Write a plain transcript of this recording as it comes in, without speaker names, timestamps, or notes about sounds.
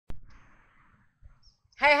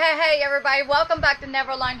Hey, everybody. Welcome back to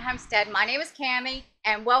Never Alone Homestead. My name is Cammie,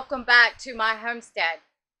 and welcome back to my homestead.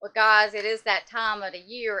 Well, guys, it is that time of the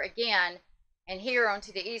year again, and here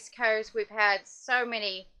onto the East Coast, we've had so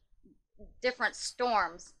many different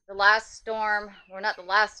storms. The last storm, well, not the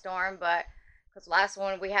last storm, but because the last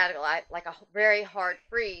one we had like a very hard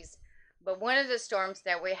freeze. But one of the storms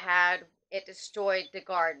that we had, it destroyed the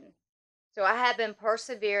garden. So I have been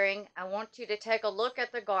persevering. I want you to take a look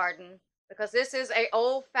at the garden because this is a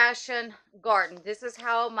old-fashioned garden. This is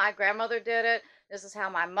how my grandmother did it. This is how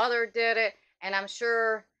my mother did it. And I'm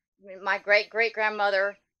sure my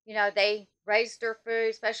great-great-grandmother, they raised their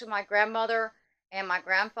food, especially my grandmother and my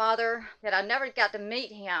grandfather, that I never got to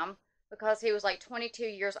meet him because he was like 22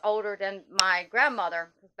 years older than my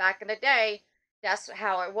grandmother. Back in the day, that's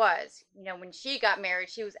how it was. When she got married,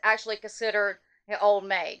 she was actually considered an old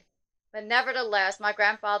maid. But nevertheless, my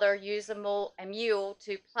grandfather used a mule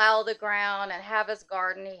to plow the ground and have his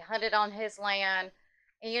garden. He hunted on his land.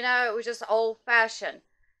 And it was just old fashioned.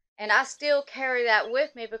 And I still carry that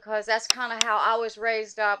with me because that's kind of how I was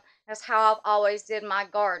raised up. That's how I've always did my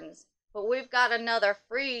gardens. But we've got another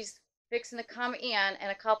freeze fixing to come in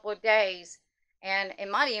a couple of days. And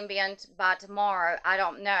it might even be in by tomorrow. I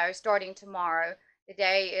don't know, starting tomorrow. The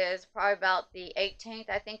day is probably about the 18th,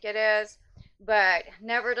 I think it is. But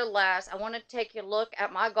nevertheless, I want to take a look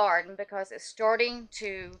at my garden because it's starting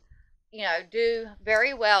to, do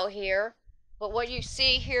very well here. But what you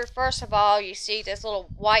see here, first of all, you see this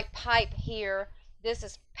little white pipe here. This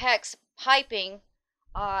is PEX piping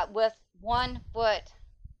with 1 foot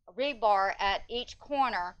rebar at each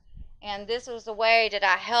corner. And this is the way that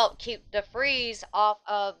I helped keep the freeze off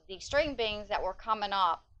of the string beans that were coming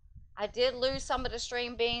up. I did lose some of the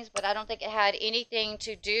string beans, but I don't think it had anything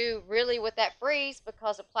to do really with that freeze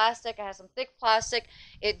because of plastic. I had some thick plastic.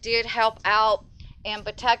 It did help out in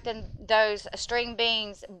protecting those string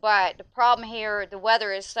beans, but the problem here, the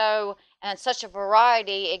weather is such a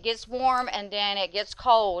variety. It gets warm and then it gets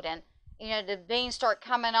cold, and the beans start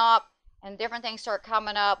coming up and different things start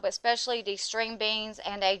coming up, especially these string beans,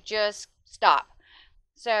 and they just stop.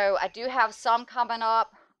 So I do have some coming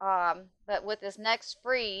up, but with this next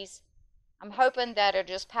freeze, I'm hoping that it'll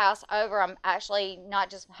just pass over. I'm actually not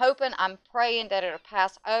just hoping, I'm praying that it'll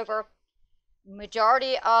pass over.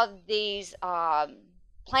 Majority of these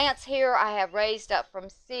plants here I have raised up from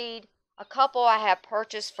seed. A couple I have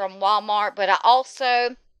purchased from Walmart, but I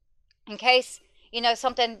also, in case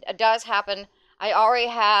something does happen, I already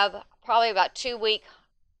have probably about 2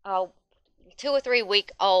 or 3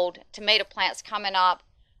 week old tomato plants coming up.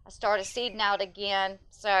 I started seeding out again.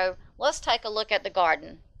 So let's take a look at the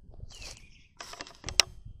garden.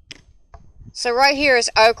 So right here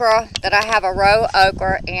is okra that I have a row of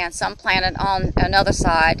okra and some planted on another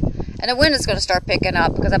side. And the wind is going to start picking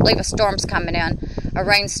up because I believe a storm's coming in, a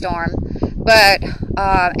rainstorm. But,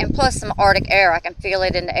 and plus some Arctic air, I can feel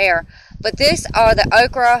it in the air. But these are the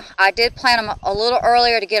okra. I did plant them a little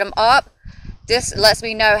earlier to get them up. This lets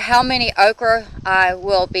me know how many okra I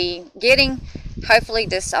will be getting. Hopefully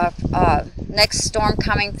this next storm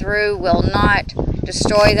coming through will not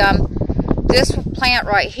destroy them. This plant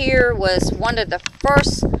right here was one of the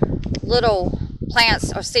first little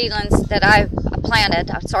plants or seedlings that I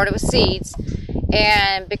planted. I started with seeds,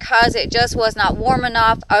 and because it just was not warm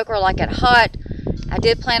enough, okra like it hot, I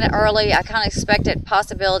did plant it early. I kind of expected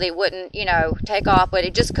possibility it wouldn't, take off, but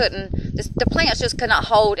it just couldn't. The plants just could not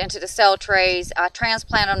hold into the cell trays. I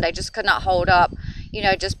transplanted them. They just could not hold up,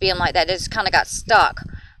 just being like that. It just kind of got stuck.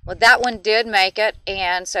 Well, that one did make it,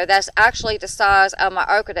 and so that's actually the size of my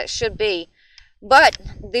okra that should be. But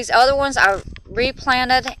these other ones I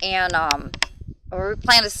replanted and or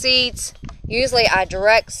replanted seeds. Usually I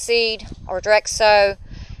direct seed or direct sow,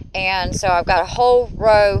 and so I've got a whole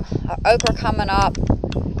row of okra coming up,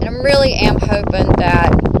 and I really am hoping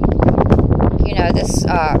that this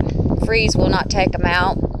freeze will not take them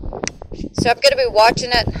out. So I'm going to be watching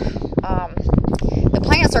it. The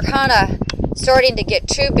plants are kind of starting to get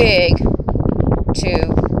too big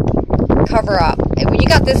to cover up. And when you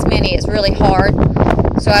got this many, it's really hard.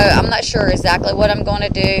 So I'm not sure exactly what I'm going to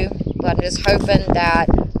do, but I'm just hoping that,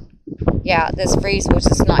 this freeze will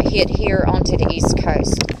just not hit here onto the East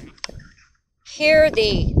Coast. Here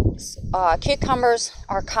the cucumbers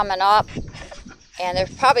are coming up, and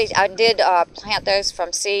there's probably, I did plant those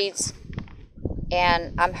from seeds,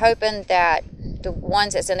 and I'm hoping that the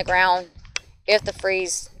ones that's in the ground, if the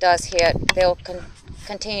freeze does hit, they'll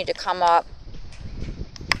continue to come up.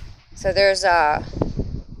 So there's the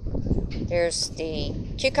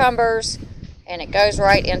cucumbers, and it goes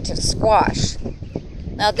right into the squash.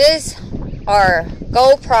 Now these are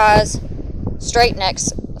gold prize straight neck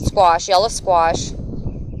squash, yellow squash,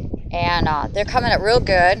 and they're coming up real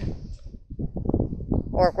good,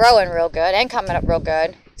 or growing real good and coming up real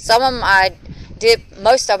good. Some of them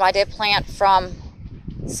most of them I did plant from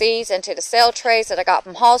seeds into the cell trays that I got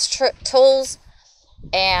from Hall's Tools,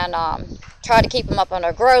 and try to keep them up on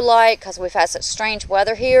a grow light because we've had such strange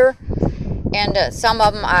weather here. And some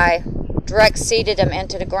of them I direct seeded them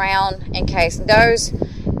into the ground in case those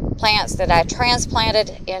plants that I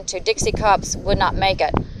transplanted into Dixie cups would not make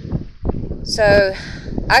it. So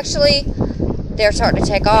actually they're starting to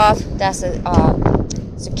take off. That's a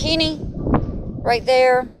zucchini right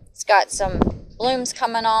there. It's got some blooms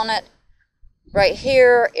coming on it. Right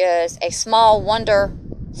here is a small wonder,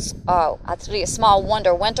 a small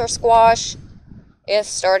wonder winter squash. It's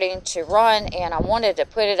starting to run, and I wanted to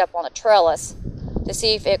put it up on a trellis to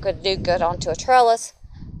see if it could do good onto a trellis.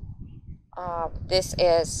 This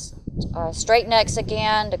is straight necks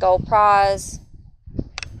again, the gold prize.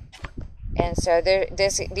 And so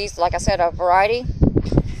these, like I said, are a variety.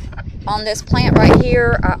 On this plant right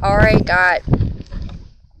here, I already got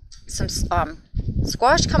some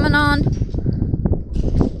squash coming on.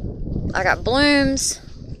 I got blooms.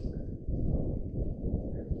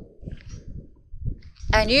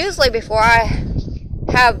 And usually before I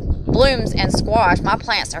have blooms and squash, my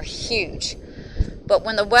plants are huge. But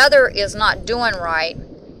when the weather is not doing right,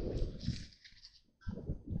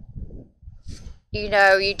 you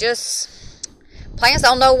know, plants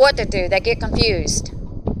don't know what to do. They get confused.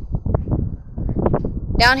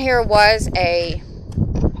 Down here was a,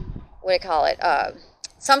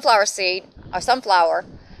 sunflower seed, or sunflower.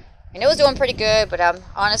 And it was doing pretty good, but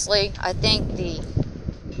honestly, I think the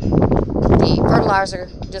fertilizer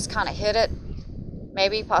just kind of hit it.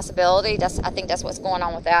 Maybe, possibility. I think that's what's going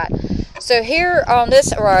on with that. So here on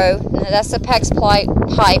this row, that's the PEX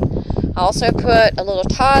pipe. I also put a little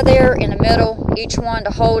tie there in the middle, each one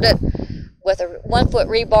to hold it, with a 1-foot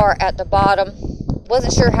rebar at the bottom.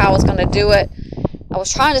 Wasn't sure how I was going to do it. I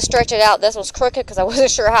was trying to stretch it out. This was crooked because I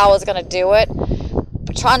wasn't sure how I was going to do it.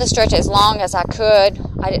 But trying to stretch it as long as I could.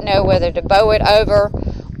 I didn't know whether to bow it over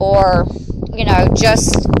or, you know,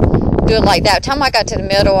 just do it like that. By the time I got to the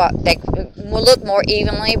middle, they will look more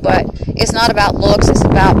evenly, but it's not about looks, it's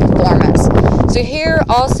about performance. So here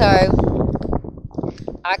also,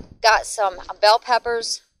 I got some bell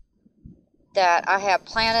peppers that I have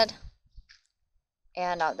planted,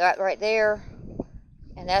 and that right there,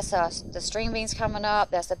 and that's the string beans coming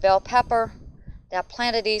up. That's the bell pepper. I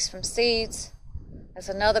planted these from seeds. That's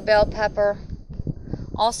another bell pepper.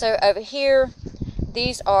 Also over here,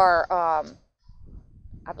 these are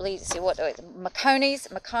I believe, see what McConey's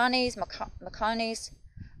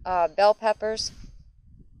bell peppers.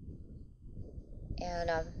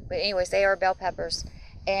 And but anyways, they are bell peppers.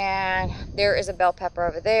 And there is a bell pepper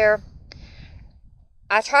over there.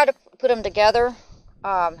 I try to put them together.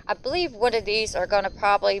 I believe one of these are going to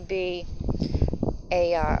probably be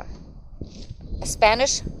a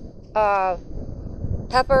Spanish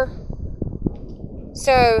pepper.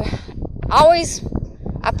 So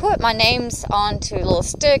I put my names onto little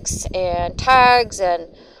sticks and tags and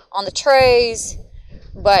on the trays,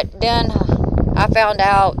 but then I found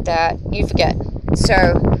out that you forget.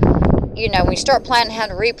 So, you know, when you start planting, how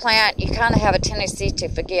to replant, you kind of have a tendency to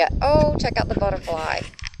forget. Oh, check out the butterfly.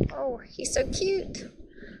 Oh, he's so cute.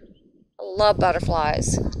 I love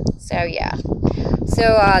butterflies. So, yeah.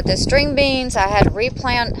 So, the string beans, I had to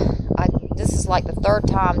replant. This is like the third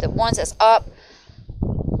time. The ones that's up,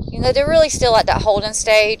 you know, they're really still at that holding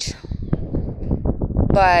stage.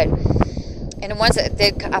 But, and the ones that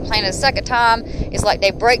I planted a second time, it's like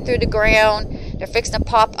they break through the ground. They're fixing to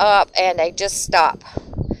pop up, and they just stop.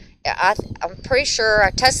 I'm pretty sure I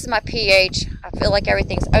tested my pH. I feel like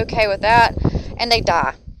everything's okay with that, and they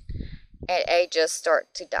die. And they just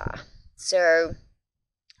start to die. So,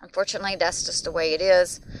 unfortunately, that's just the way it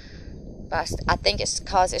is. But I think it's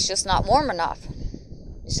because it's just not warm enough.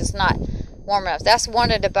 It's just not warm enough. That's one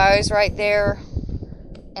of the bows right there.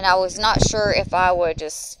 And I was not sure if I would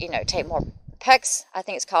just, you know, take more PEX. I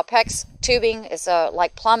think it's called PEX tubing. It's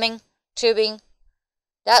like plumbing tubing.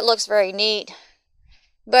 That looks very neat.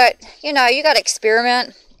 But, you know, you got to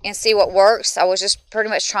experiment and see what works. I was just pretty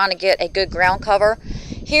much trying to get a good ground cover.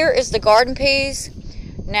 Here is the garden peas.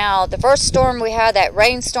 Now, the first storm we had, that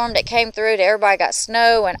rainstorm that came through, that everybody got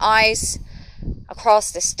snow and ice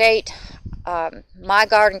across the state. My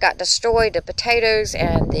garden got destroyed, the potatoes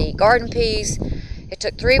and the garden peas. It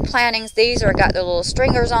took 3 plantings. These got the little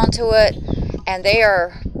stringers onto it, and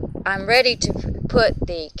I'm ready to put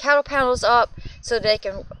the cattle panels up so they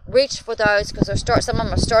can reach for those, because some of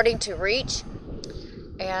them are starting to reach.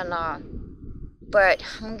 And But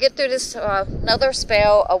I'm going to get through this another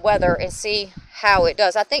spell of weather and see how it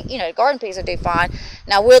does. I think, the garden peas will do fine.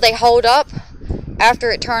 Now, will they hold up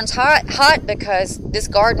after it turns hot? Because this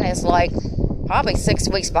garden is like probably 6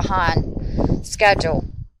 weeks behind schedule.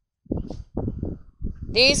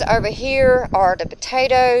 These over here are the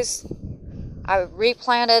potatoes I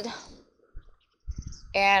replanted.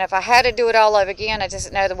 And if I had to do it all over again, I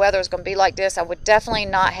just know the weather was going to be like this, I would definitely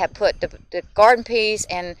not have put the garden peas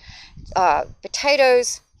and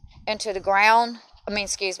potatoes into the ground.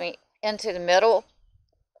 Into the middle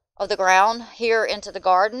of the ground here into the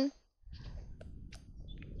garden.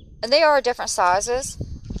 And they are different sizes.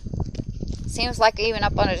 Seems like even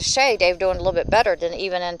up under the shade, they're doing a little bit better than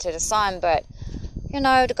even into the sun. But,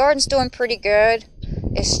 the garden's doing pretty good.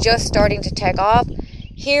 It's just starting to take off.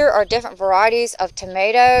 Here are different varieties of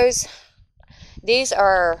tomatoes. These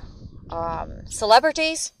are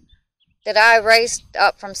celebrities that I raised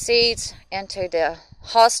up from seeds into the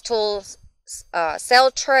Homestead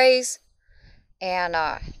cell trays. And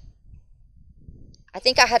I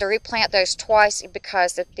think I had to replant those twice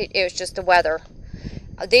because it was just the weather.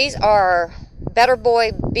 These are Better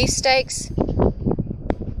Boy beefsteaks.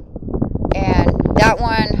 And that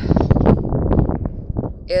one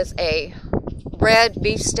is a red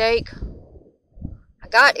beefsteak. I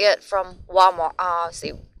got it from Walmart.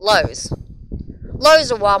 Lowe's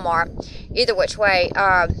or Walmart, either which way.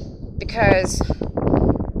 Because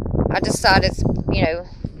I decided,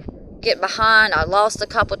 get behind. I lost a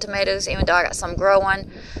couple of tomatoes, even though I got some growing.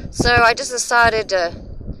 So I just decided to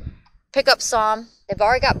pick up some. They've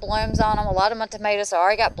already got blooms on them. A lot of my tomatoes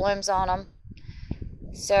already got blooms on them.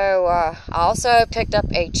 So I also picked up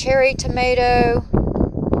a cherry tomato,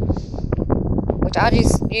 which I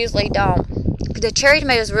just usually don't. The cherry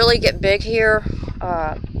tomatoes really get big here,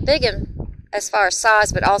 big as far as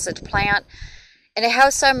size, but also to plant. And it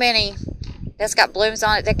has so many that's got blooms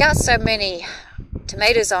on it. They got so many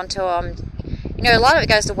tomatoes onto them. A lot of it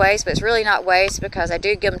goes to waste, but it's really not waste because I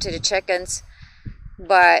do give them to the chickens.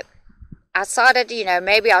 But I decided,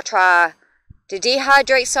 maybe I'll try to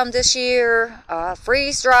dehydrate some this year,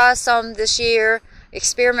 freeze dry some this year,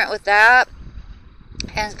 experiment with that.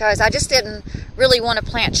 And because I just didn't really want to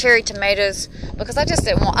plant cherry tomatoes because I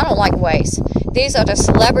don't like waste. These are the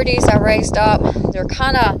celebrities I raised up. They're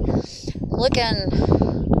kind of looking,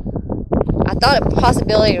 I thought a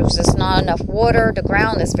possibility was just not enough water. The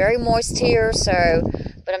ground is very moist here,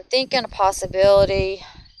 but I'm thinking a possibility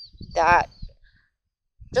that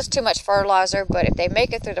just too much fertilizer, but if they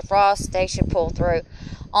make it through the frost, they should pull through.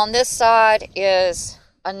 On this side is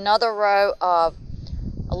another row of,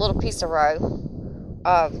 a little piece of row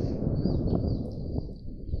of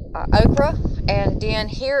okra. And then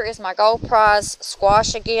here is my gold prize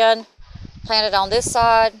squash again, planted on this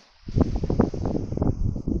side.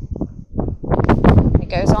 It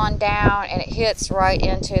goes on down and it hits right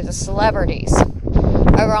into the celebrities.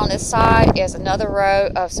 Over on this side is another row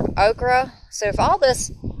of some okra. So if all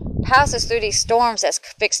this passes through these storms that's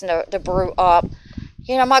fixing to brew up,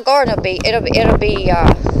 my garden will be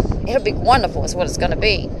wonderful is what it's going to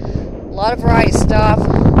be. A lot of variety stuff.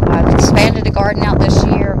 I've expanded the garden out this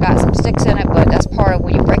year, got some sticks in it, but that's part of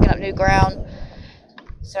when you're breaking up new ground.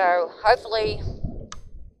 So hopefully,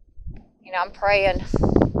 I'm praying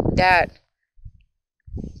that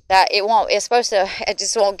it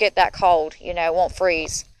just won't get that cold, it won't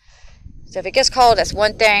freeze. So if it gets cold, that's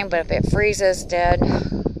one thing, but if it freezes, then,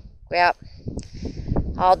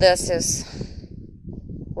 all this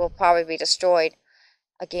will probably be destroyed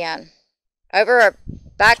again. Over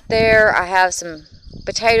back there, I have some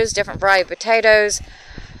potatoes, different variety of potatoes.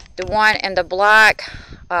 The one in the black,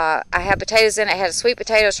 I have potatoes in it. I had a sweet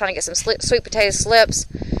potato. I was trying to get some sweet potato slips,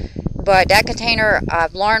 but that container,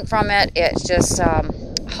 I've learned from it, it just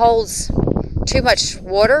holds too much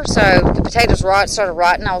water, so the potatoes started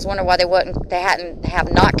rotting. I was wondering why they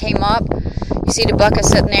have not came up. You see the bucket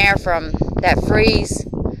sitting there from that freeze.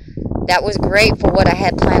 That was great for what I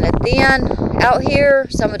had planted then out here.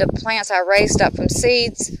 Some of the plants I raised up from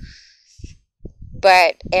seeds,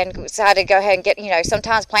 and decided to go ahead and get.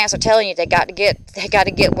 Sometimes plants are telling you they got to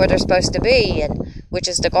get where they're supposed to be, and which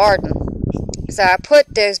is the garden. So I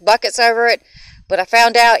put those buckets over it. But I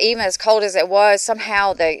found out, even as cold as it was,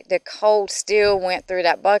 somehow the cold still went through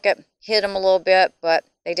that bucket, hit them a little bit, but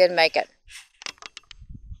they did make it.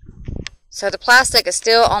 So the plastic is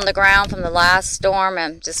still on the ground from the last storm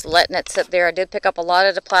and just letting it sit there. I did pick up a lot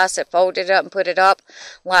of the plastic, folded it up and put it up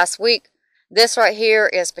last week. This right here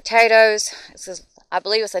is potatoes. I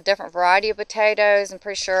believe it's a different variety of potatoes. I'm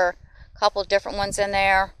pretty sure a couple of different ones in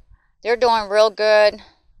there. They're doing real good.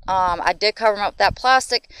 I did cover them up with that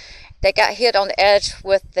plastic. they got hit on the edge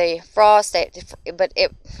with the frost. I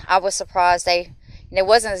was surprised it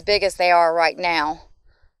wasn't as big as they are right now.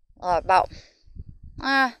 Probably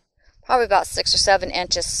about 6 or 7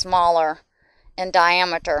 inches smaller in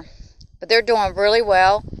diameter. But they're doing really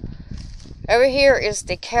well. Over here is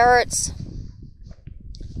the carrots.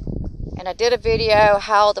 And I did a video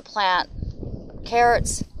how to plant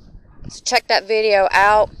carrots. So check that video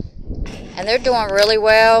out. And they're doing really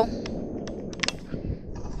well.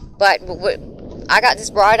 But I got this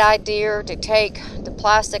bright idea to take the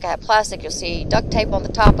plastic. I have plastic, you'll see duct tape on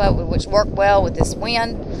the top of it, which worked well with this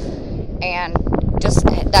wind. And just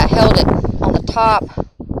that held it on the top.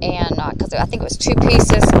 And because I think it was 2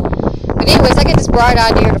 pieces. But anyways, I get this bright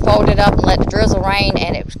idea to fold it up and let the drizzle rain.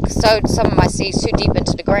 And it sowed some of my seeds too deep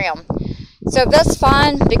into the ground. So that's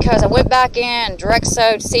fine, because I went back in and direct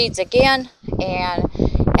sowed seeds again. And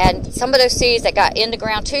some of those seeds that got in the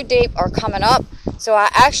ground too deep are coming up. So I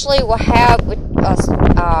actually will have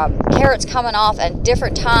carrots coming off at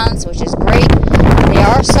different times, which is great. They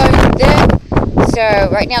are sown thick. So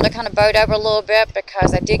right now they're kind of bowed over a little bit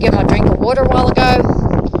because I did give them a drink of water a while ago.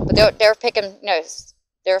 But they're picking,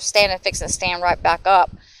 they're fixing to stand right back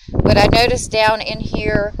up. But I noticed down in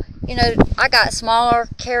here, I got smaller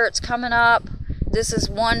carrots coming up. This is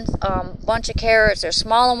one bunch of carrots. There's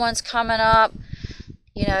smaller ones coming up.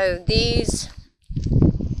 These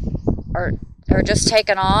are just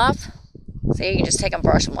taking off. See, you can just take them,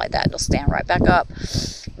 brush them like that. They'll stand right back up.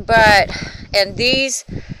 And these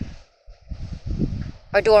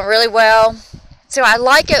are doing really well. So I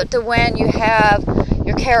like it to when you have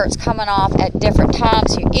your carrots coming off at different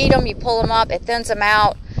times. You eat them, you pull them up, it thins them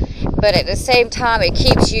out. But at the same time, it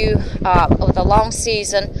keeps you with a long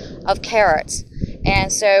season of carrots.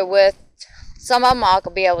 And so with some of them, I'll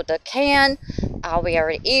be able to can. I'll be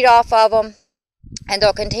able to eat off of them. And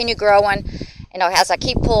they'll continue growing. And as I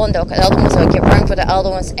keep pulling, the other ones will get room for the other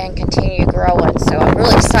ones and continue growing. So I'm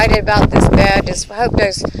really excited about this bed. Just hope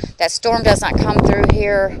that storm does not come through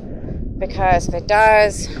here. Because if it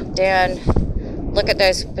does, then look at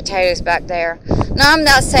those potatoes back there. Now, I'm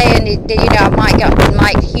not saying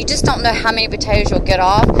that, you just don't know how many potatoes you'll get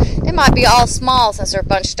off. They might be all small since they're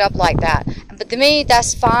bunched up like that. But to me,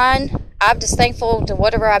 that's fine. I'm just thankful to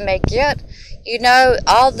whatever I may get.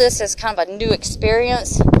 All this is kind of a new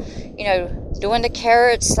experience. Doing the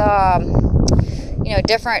carrots,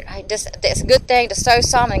 different. It's a good thing to sow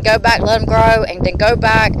some and go back, let them grow, and then go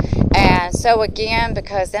back and sow again,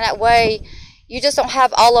 because then that way you just don't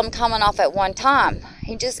have all of them coming off at one time.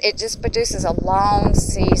 It just produces a long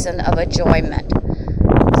season of enjoyment.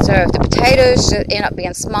 So if the potatoes should end up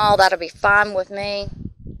being small, that'll be fine with me.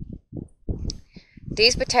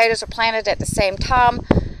 These potatoes are planted at the same time,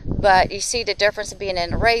 but you see the difference of being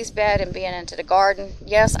in a raised bed and being into the garden.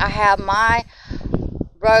 Yes, I have my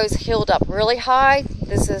rows healed up really high.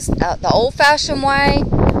 This is the old-fashioned way.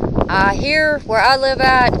 Here where I live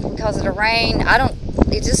at, because of the rain,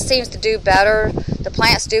 it just seems to do better. The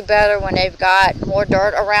plants do better when they've got more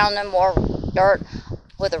dirt around them, more dirt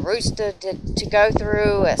with the roots to go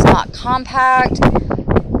through. It's not compact.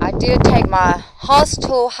 I did take my Hoss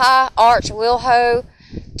Tool high arch wheel hoe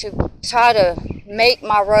to try to make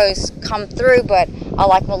my rows come through, but I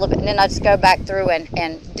like them a little bit. And then I just go back through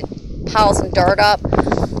and pile some dirt up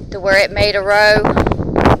to where it made a row.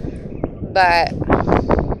 But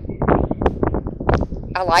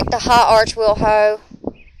I like the high arch wheel hoe.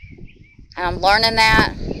 And I'm learning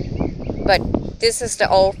that. But this is the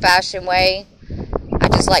old-fashioned way.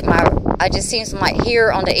 It just seems like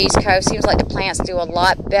here on the East Coast, seems like the plants do a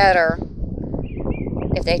lot better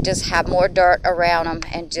if they just have more dirt around them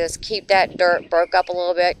and just keep that dirt broke up a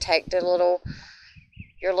little bit. Take your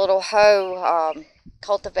little hoe,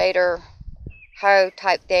 cultivator hoe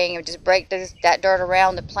type thing, and just break that dirt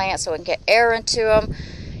around the plant so it can get air into them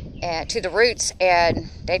and to the roots,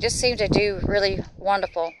 and they just seem to do really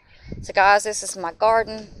wonderful. So guys, this is my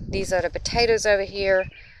garden. These are the potatoes over here.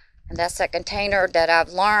 And that's that container that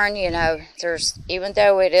I've learned, even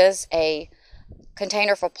though it is a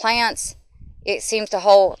container for plants, it seems to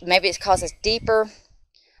hold, maybe it's because it's deeper.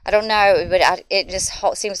 I don't know, but it just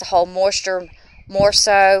seems to hold moisture more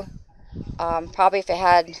so. Probably if it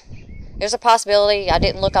had, there's a possibility, I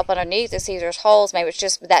didn't look up underneath to see if there's holes. Maybe it's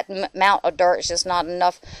just that amount of dirt is just not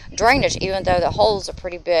enough drainage, even though the holes are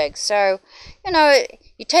pretty big. So,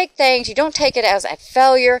 you take things, you don't take it as a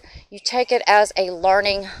failure, you take it as a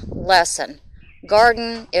learning lesson.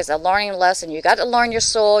 Garden is a learning lesson. You got to learn your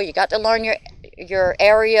soil, you got to learn your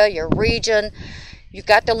area, your region, you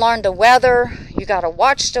got to learn the weather, you got to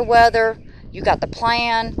watch the weather, you got to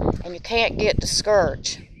plan, and you can't get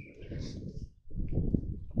discouraged.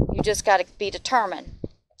 You just got to be determined.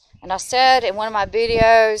 And I said in one of my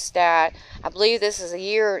videos that I believe this is a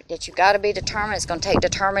year that you got to be determined. It's going to take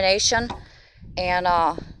determination. And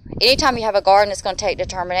anytime you have a garden, it's going to take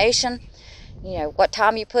determination. You know, what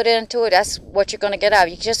time you put into it, that's what you're going to get out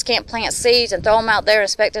of it. You just can't plant seeds and throw them out there and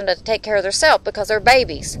expect them to take care of themselves, because they're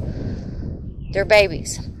babies. They're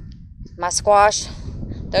babies. My squash,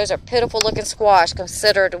 those are pitiful looking squash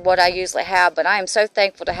considered what I usually have, but I am so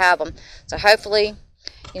thankful to have them. So hopefully,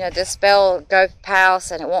 you know, this spell will go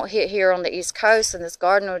past and it won't hit here on the East Coast, and this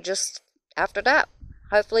garden will just, after that,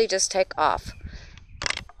 hopefully just take off.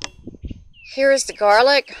 Here is the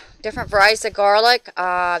garlic, different varieties of garlic.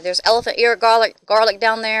 There's elephant ear garlic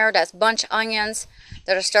down there. That's bunch onions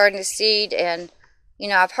that are starting to seed. And, you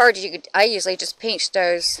know, I've heard I usually just pinch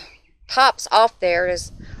those tops off there,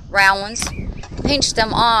 those round ones. Pinch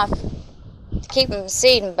them off to keep them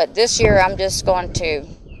seeding. But this year I'm just going to,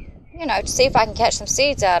 you know, to see if I can catch some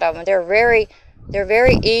seeds out of them. They're very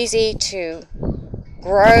easy to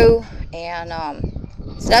grow. And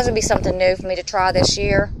so that's going to be something new for me to try this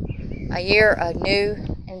year. A year of new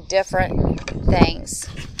and different things.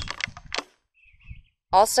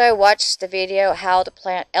 Also, watch the video how to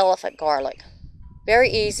plant elephant garlic. Very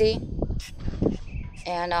easy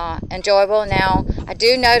and enjoyable. Now, I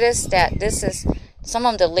do notice that this is, some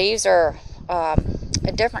of them, the leaves are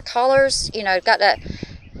different colors. You know, got that,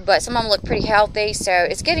 but some of them look pretty healthy. So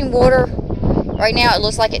it's getting water. Right now, it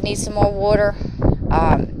looks like it needs some more water.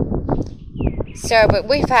 But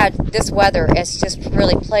we've had this weather, it's just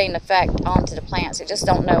really playing effect onto the plants. They just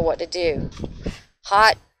don't know what to do.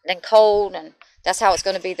 Hot and cold, and that's how it's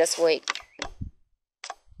going to be this week.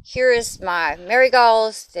 Here is my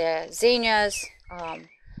marigolds, the zinnias.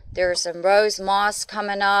 There's some rose moss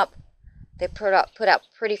coming up. They put out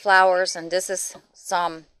pretty flowers, and this is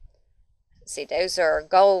some, see, those are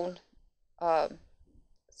gold, a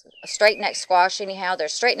straight neck squash. Anyhow, they're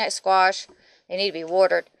straight neck squash. They need to be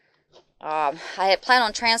watered. I had planned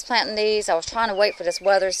on transplanting these. I was trying to wait for this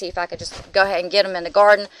weather to see if I could just go ahead and get them in the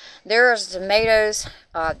garden. There's tomatoes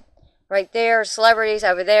right there, celebrities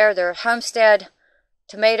over there. They're Homestead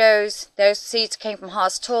tomatoes. Those seeds came from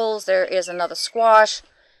Haas Tools. There is another squash.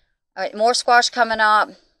 More squash coming up.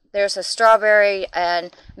 There's a strawberry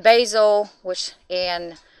and basil,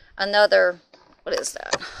 and another, what is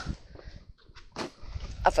that?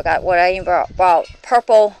 I forgot what I even brought.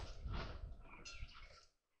 Purple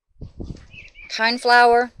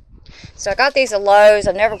coneflower. So I got these at Lowe's.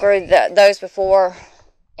 I've never grew those before.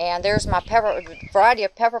 And there's my variety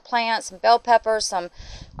of pepper plants, some bell peppers, some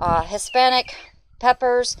Hispanic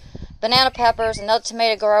peppers, banana peppers, another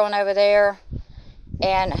tomato growing over there.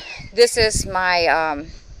 And this is my,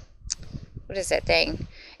 what is that thing?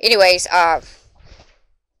 Anyways, I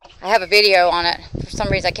have a video on it. For some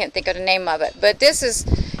reason I can't think of the name of it. But this is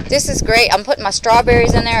great. I'm putting my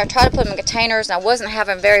strawberries in there. I tried to put them in containers, and I wasn't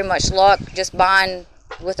having very much luck just buying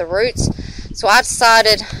with the roots. So I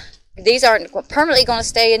decided these aren't permanently going to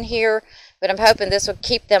stay in here, but I'm hoping this will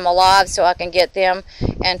keep them alive so I can get them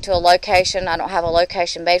into a location. I don't have a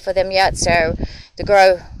location made for them yet, so to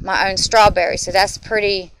grow my own strawberries. So that's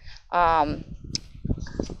pretty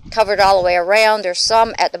covered all the way around. There's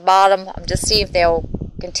some at the bottom. I'm just seeing if they'll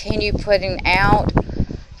continue putting out.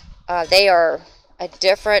 They are a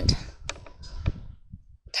different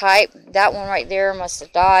type. That one right there must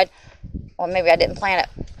have died, or maybe I didn't plant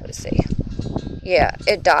it. Let's see. Yeah,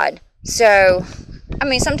 it died. So, I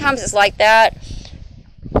mean, sometimes it's like that.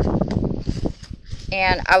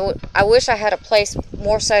 And I wish I had a place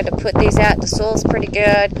more so to put these at. The soil's pretty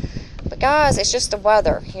good. But guys, it's just the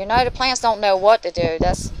weather. You know, the plants don't know what to do.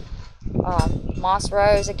 That's moss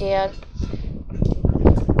rose again.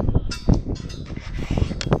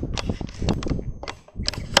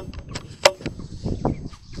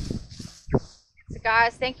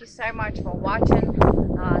 Guys, thank you so much for watching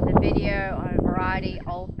the video on a variety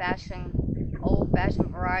old-fashioned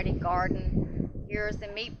variety garden. Here's the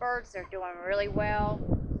meat birds. They're doing really well.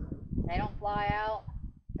 They don't fly out.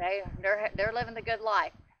 They're living the good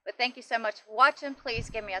life. But thank you so much for watching. Please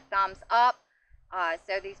give me a thumbs up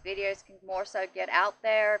so these videos can more so get out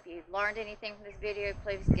there. If you've learned anything from this video,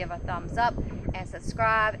 please give a thumbs up and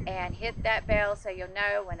subscribe and hit that bell so you'll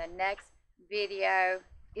know when the next video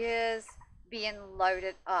is being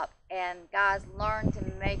loaded up. And guys, learn to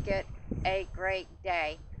make it a great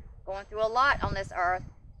day. Going through a lot on this earth,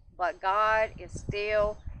 but God is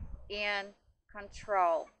still in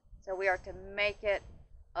control. So we are to make it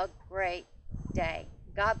a great day.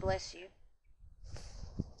 God bless you.